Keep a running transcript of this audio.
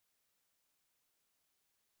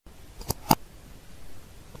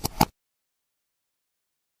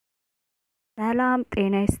ሰላም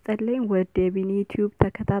ጤና ይስጥልኝ ወደ ቢኒ ዩቲዩብ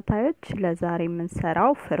ተከታታዮች ለዛሬ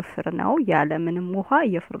የምንሰራው ፍርፍር ነው። ያለ ምንም ውሃ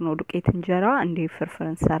የፍርኖ ዱቄት እንጀራ እንዴት ፍርፍር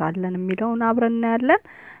እንሰራለን የሚለውን አብረን እናያለን።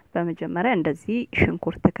 በመጀመሪያ እንደዚህ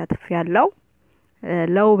ሽንኩርት ከትፍ ያለው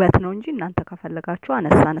ለውበት ነው እንጂ እናንተ ከፈለጋችሁ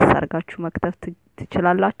አነሳ አድርጋችሁ መክተፍ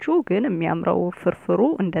ትችላላችሁ። ግን የሚያምረው ፍርፍሩ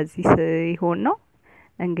እንደዚህ ሲሆን ነው።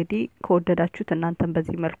 እንግዲህ ከወደዳችሁት እናንተም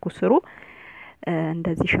በዚህ መልኩ ስሩ።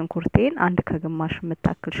 እንደዚህ ሽንኩርቴን አንድ ከግማሽ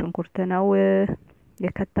የምታክል ሽንኩርት ነው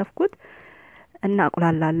የከተፍኩት እና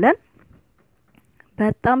አቁላላለን።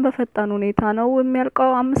 በጣም በፈጣን ሁኔታ ነው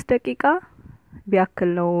የሚያልቀው። 5 ደቂቃ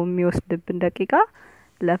ቢያክል ነው የሚወስድብን ደቂቃ።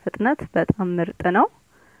 ለፍጥነት በጣም ምርጥ ነው።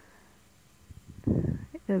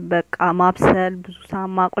 በቃ ማብሰል ብዙ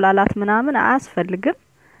ሰዓት ማቁላላት ምናምን አያስፈልግም።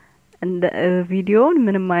 እንደ ቪዲዮውን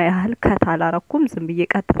ምንም ያህል ከት አላረኩም። ዝም ብዬ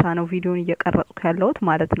ቀጥታ ነው ቪዲዮውን እየቀረጽኩ ያለሁት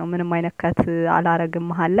ማለት ነው። ምንም አይነት ከት አላረግም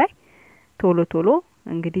መሃል ላይ። ቶሎ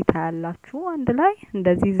እንግዲህ ታያላችሁ። አንድ ላይ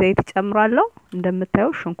እንደዚህ ዘይት ጨምራለሁ።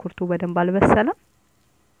 እንደምታዩት ሽንኩርቱ በደንብ አልበሰለም።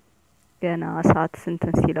 ገና እሳት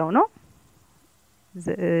እንትን ሲለው ነው።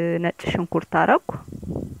 ነጭ ሽንኩርት አረኩ።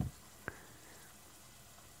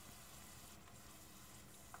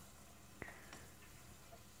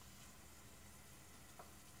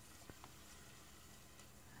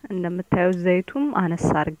 እንደምታዩት ዘይቱም አነሳ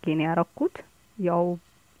አርጌ ነው ያረኩት። ያው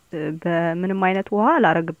በምንም አይነት ውሃ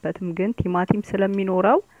አላረግበትም፣ ግን ቲማቲም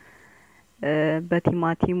ስለሚኖረው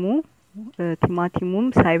ቲማቲሙም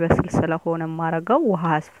ሳይበስል ስለሆነ ማረጋው ውሃ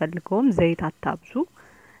ያስፈልገውም። ዘይት አታብዙ።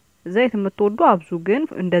 ዘይት የምትወዱ አብዙ፣ ግን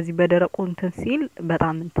እንደዚህ በደረቁ እንትን ሲል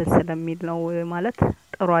በጣም እንትን ስለሚል ነው ማለት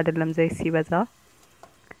ጥሩ አይደለም ዘይት ሲበዛ።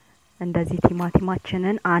 እንደዚህ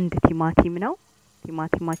ቲማቲማችንን አንድ ቲማቲም ነው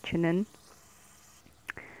ቲማቲማችንን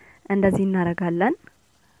እንደዚህ እናረጋለን።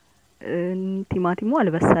 ቲማቲሙ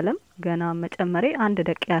አልበሰለም ገና መጨመሬ 1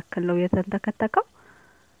 ደቂቃ ያክል ነው የተንተከተከው።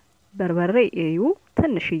 በርበሬ እዩ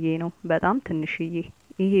ትንሽዬ ነው፣ በጣም ትንሽዬ።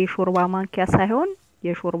 ይሄ የሾርባ ማንኪያ ሳይሆን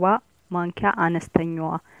የሾርባ ማንኪያ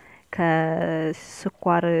አነስተኛዋ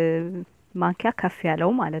ከስኳር ማንኪያ ከፍ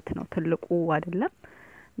ያለው ማለት ነው። ትልቁ አይደለም፣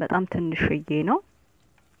 በጣም ትንሽዬ ነው።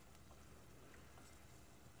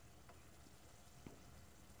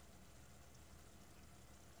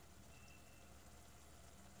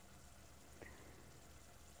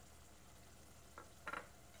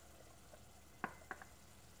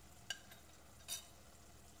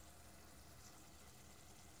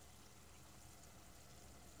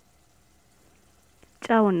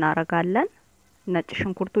 ጨው እናረጋለን። ነጭ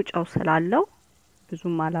ሽንኩርቱ ጨው ስላለው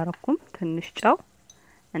ብዙም አላረኩም፣ ትንሽ ጨው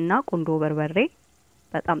እና ቁንዶ በርበሬ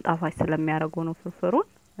በጣም ጣፋጭ ስለሚያደርገው ነው ፍርፍሩን።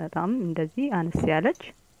 በጣም እንደዚህ አነስ ያለች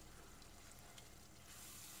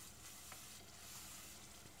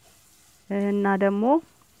እና ደግሞ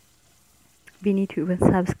ቢኒ ዩቲዩብን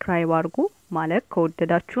ሰብስክራይብ አድርጉ። ማለት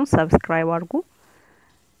ከወደዳችሁን ሰብስክራይብ አድርጉ።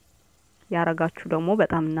 ያረጋችሁ ደግሞ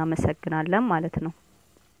በጣም እናመሰግናለን ማለት ነው።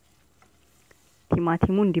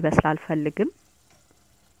 ቲማቲሙ እንዲበስል አልፈልግም።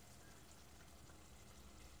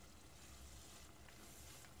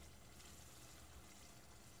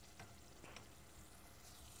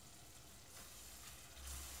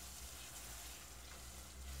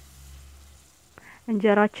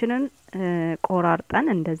 እንጀራችንን ቆራርጠን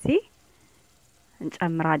እንደዚህ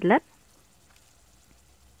እንጨምራለን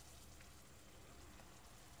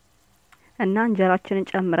እና እንጀራችንን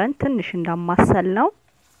ጨምረን ትንሽ እንዳማሰል ነው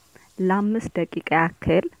ለ5 ደቂቃ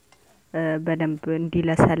ያክል በደንብ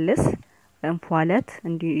እንዲለሰልስ እንፏለት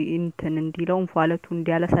እንዲለው እንፏለቱ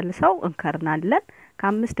እንዲያለሰልሰው እንከርናለን።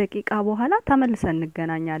 ከ5 ደቂቃ በኋላ ተመልሰን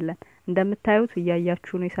እንገናኛለን። እንደምታዩት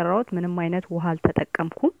እያያችሁ ነው የሰራሁት። ምንም አይነት ውሃ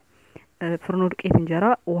አልተጠቀምኩም። ፍርኖ ዱቄት እንጀራ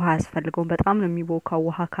ውሃ ያስፈልገው በጣም ነው የሚቦካው።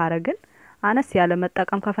 ውሃ ካረግን አነስ ያለ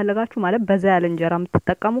መጠቀም ከፈለጋችሁ ማለት በዛ ያለ እንጀራ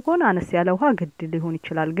የምትጠቀሙ ከሆነ አነስ ያለ ውሃ ግድ ሊሆን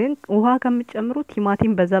ይችላል። ግን ውሃ ከምትጨምሩ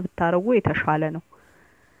ቲማቲም በዛ ብታረጉ የተሻለ ነው።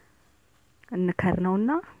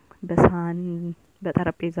 እንከርነውና በሳህን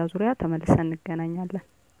በጠረጴዛ ዙሪያ ተመልሰን እንገናኛለን።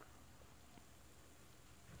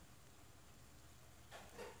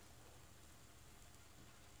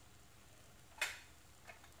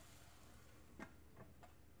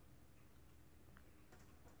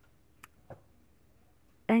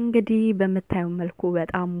 እንግዲህ በመታየው መልኩ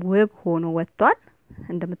በጣም ውብ ሆኖ ወጥቷል።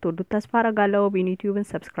 እንደምትወዱት ተስፋ አረጋለሁ። ቢኒ ዩቲዩብን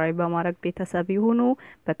ሰብስክራይብ በማድረግ ቤተሰብ ይሁኑ።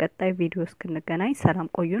 በቀጣይ ቪዲዮ እስክንገናኝ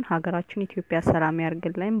ሰላም ቆዩን። ሀገራችን ኢትዮጵያ ሰላም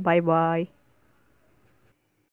ያርግልን። ባይ ባይ።